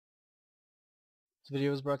This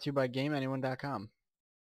video was brought to you by GameAnyone.com.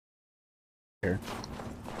 Here.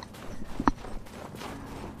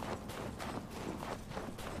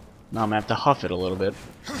 Now I'm gonna have to huff it a little bit.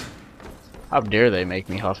 How dare they make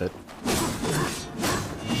me huff it?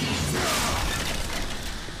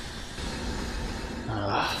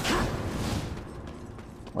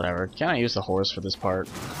 Whatever. Can I use the horse for this part?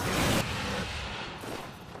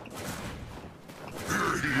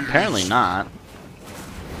 Apparently not.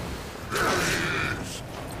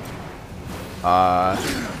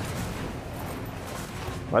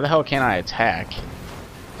 Why the hell can't I attack?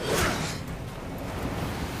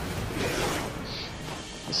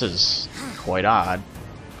 This is quite odd.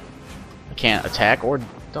 I can't attack or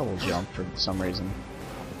double jump for some reason.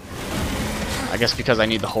 I guess because I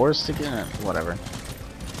need the horse to get it. Whatever.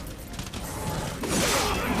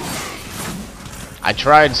 I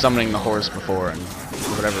tried summoning the horse before, and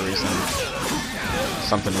for whatever reason,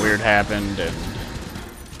 something weird happened, and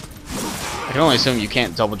I can only assume you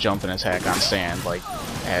can't double jump and attack on sand, like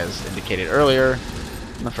as indicated earlier.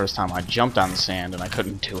 The first time I jumped on the sand and I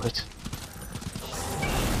couldn't do it.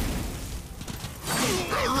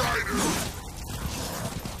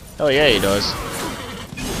 Oh yeah, he does.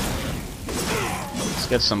 Let's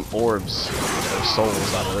get some orbs or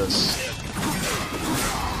souls out of this.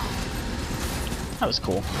 That was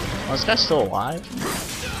cool. Oh, this guy's still alive?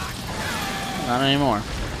 Not anymore.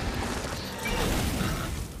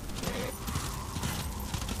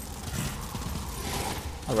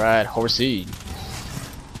 Alright, horsey.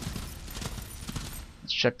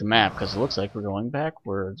 Let's check the map, because it looks like we're going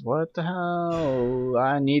backwards. What the hell?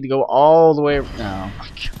 I need to go all the way... Oh my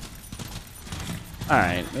god.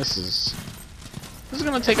 Alright, this is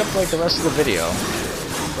gonna take up like the rest of the video.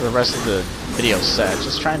 Or the rest of the video set.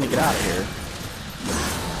 Just trying to get out of here.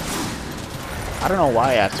 I don't know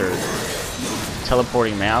why after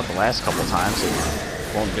teleporting me out the last couple times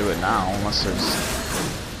it won't do it now, unless there's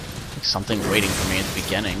like something waiting for me at the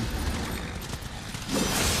beginning.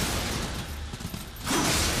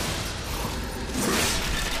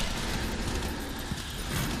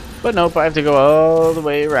 But nope, I have to go all the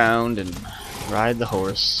way around and ride the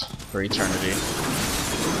horse for eternity. I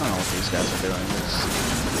don't know what these guys are doing,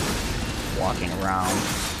 just walking around.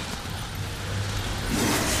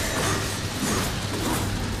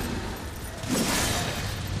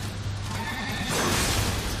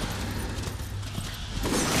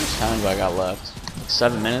 How long do I got left? Like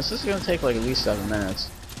 7 minutes? This is gonna take like at least 7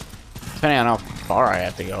 minutes. Depending on how far I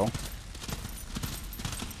have to go.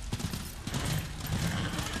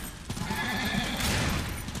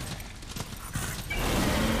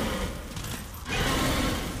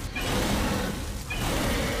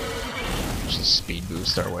 Let's just speed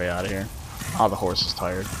boost our way out of here. Oh, the horse is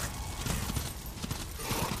tired.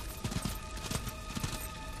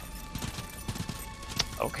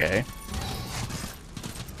 Okay.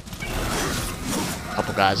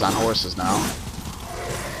 Couple guys on horses now.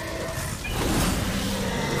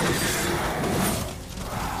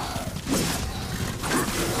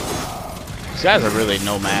 These guys are really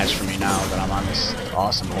no match for me now that I'm on this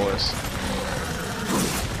awesome horse.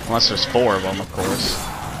 Unless there's 4 of them, of course.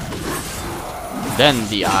 Then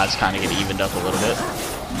the odds kind of get evened up a little bit.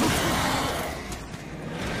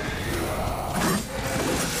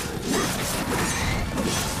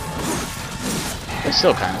 They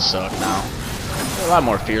still kind of suck now. They're a lot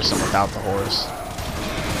more fearsome without the horse.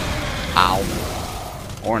 Ow.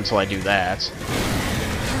 Or until I do that.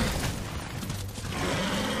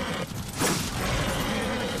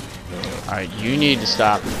 Alright, you need to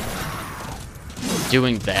stop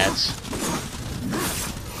doing that.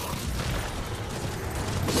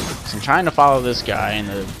 So I'm trying to follow this guy and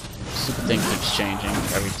the stupid thing keeps changing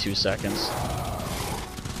every 2 seconds.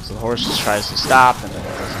 So the horse just tries to stop and then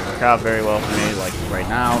it doesn't work out very well for me, like right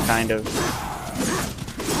now, kind of.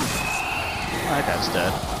 Oh, that guy's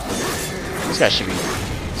dead. This guy should be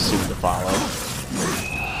soon to follow.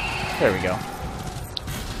 There we go.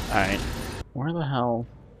 Alright. Where the hell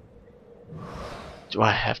do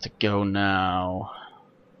I have to go now?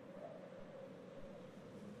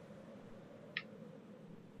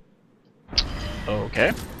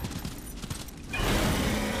 Okay.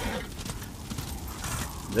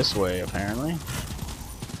 This way, apparently.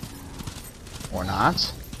 Or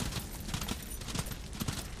not.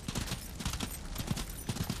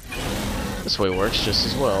 This way works just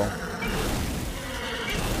as well.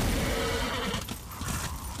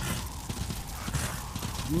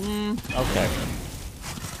 Okay.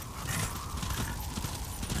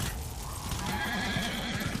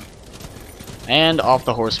 And off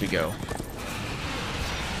the horse we go.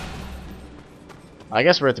 I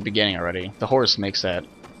guess we're at the beginning already. The horse makes that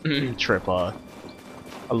trip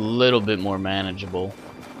a little bit more manageable.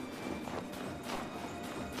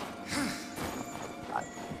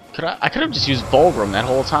 I could have just used Fulgrim that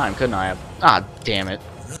whole time, couldn't I have? Ah, damn it.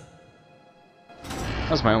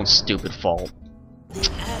 That was my own stupid fault.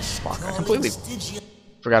 Fuck, I completely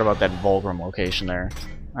forgot about that Fulgrim location there.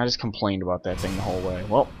 I just complained about that thing the whole way.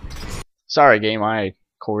 Well, sorry game, I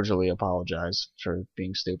cordially apologize for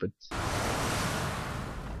being stupid.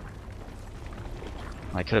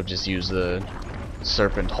 I could have just used the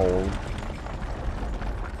serpent hold.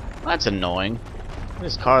 That's annoying. It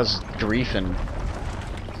just caused grief and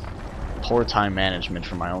poor time management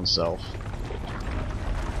for my own self.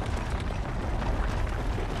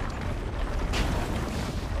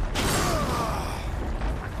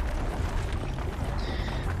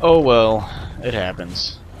 Oh well, it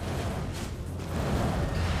happens.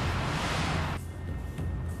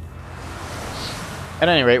 At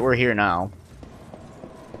any rate, we're here now.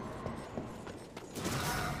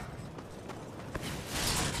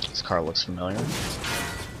 This car looks familiar.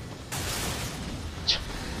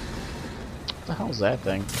 What the hell is that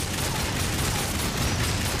thing?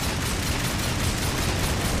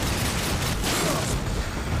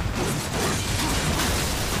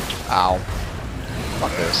 Ow.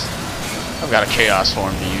 Fuck this. I've got a chaos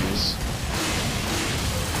form to use.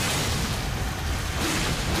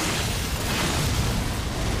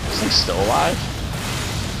 This thing's still alive?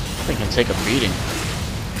 That thing can take a beating.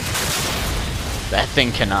 That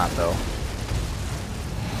thing cannot, though.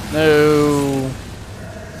 No.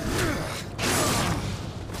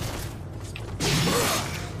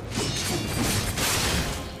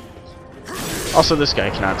 Also, this guy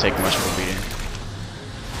cannot take much of a beating.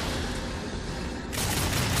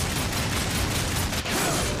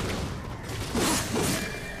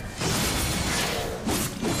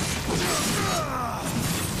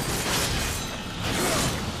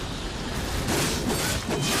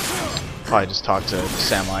 Probably just talk to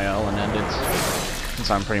Samael and end it, since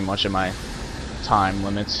I'm pretty much at my time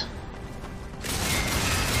limits.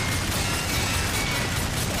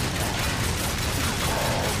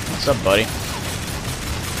 What's up, buddy?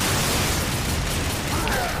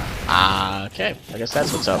 Okay, I guess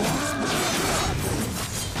that's what's up.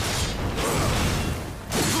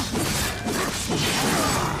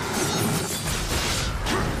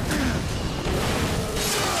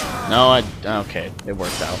 No, okay, it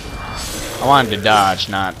worked out. I wanted to dodge,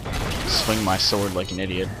 not swing my sword like an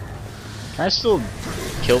idiot. Can I still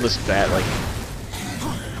kill this bat? Like,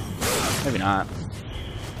 maybe not.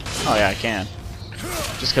 Oh yeah, I can.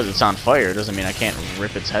 Just because it's on fire doesn't mean I can't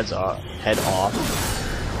rip its head off.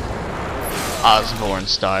 Osborne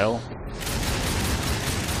style.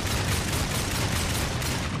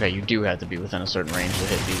 Okay, you do have to be within a certain range to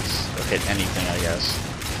hit these, or hit anything, I guess.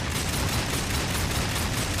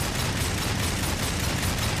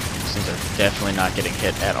 These things are definitely not getting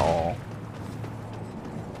hit at all.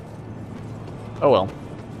 Oh well.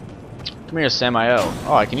 Come here, Samael.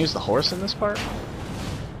 Oh, I can use the horse in this part?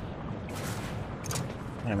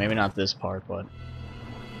 Yeah, maybe not this part, but...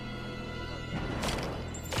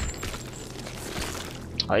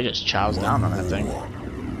 Oh, he just chows down on that thing.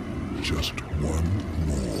 Just one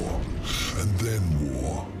more, and then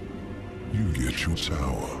more. You get your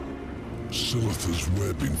tower. Silith's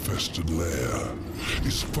web-infested lair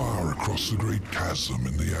is far across the great chasm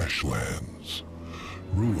in the Ashlands.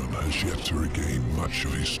 Ruin has yet to regain much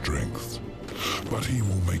of his strength, but he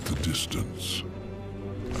will make the distance.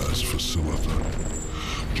 As for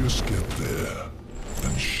Silitha, just get there,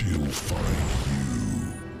 and she'll find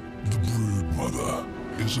you. The Broodmother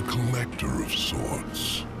is a collector of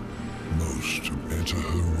sorts. Most who enter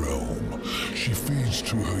her realm, she feeds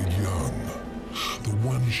to her young, the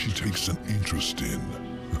ones she takes an interest in.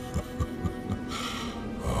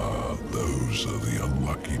 Ah, those are the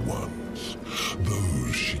unlucky ones.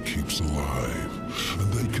 Those she keeps alive,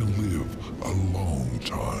 and they can live a long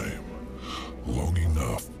time. Long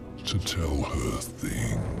enough to tell her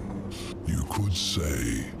things. You could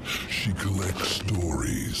say she collects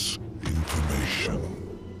stories, information.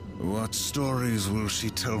 What stories will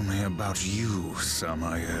she tell me about you,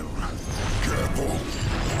 Samael? Careful,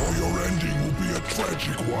 or your ending will be a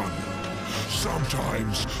tragic one.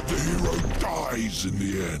 Sometimes the hero dies in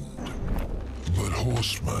the end. But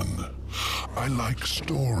Horseman, I like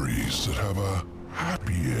stories that have a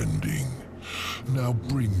happy ending. Now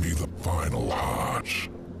bring me the final heart.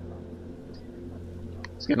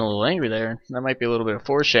 He's getting a little angry there. That might be a little bit of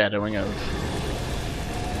foreshadowing of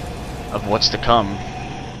what's to come.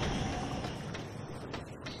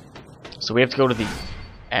 So we have to go to the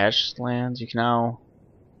Ashlands. You can now...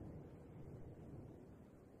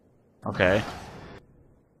 Okay.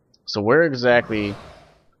 So where exactly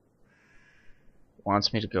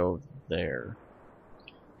wants me to go there.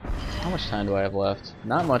 How much time do I have left?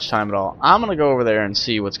 Not much time at all. I'm gonna go over there and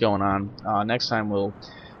see what's going on. Next time we'll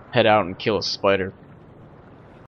head out and kill a spider.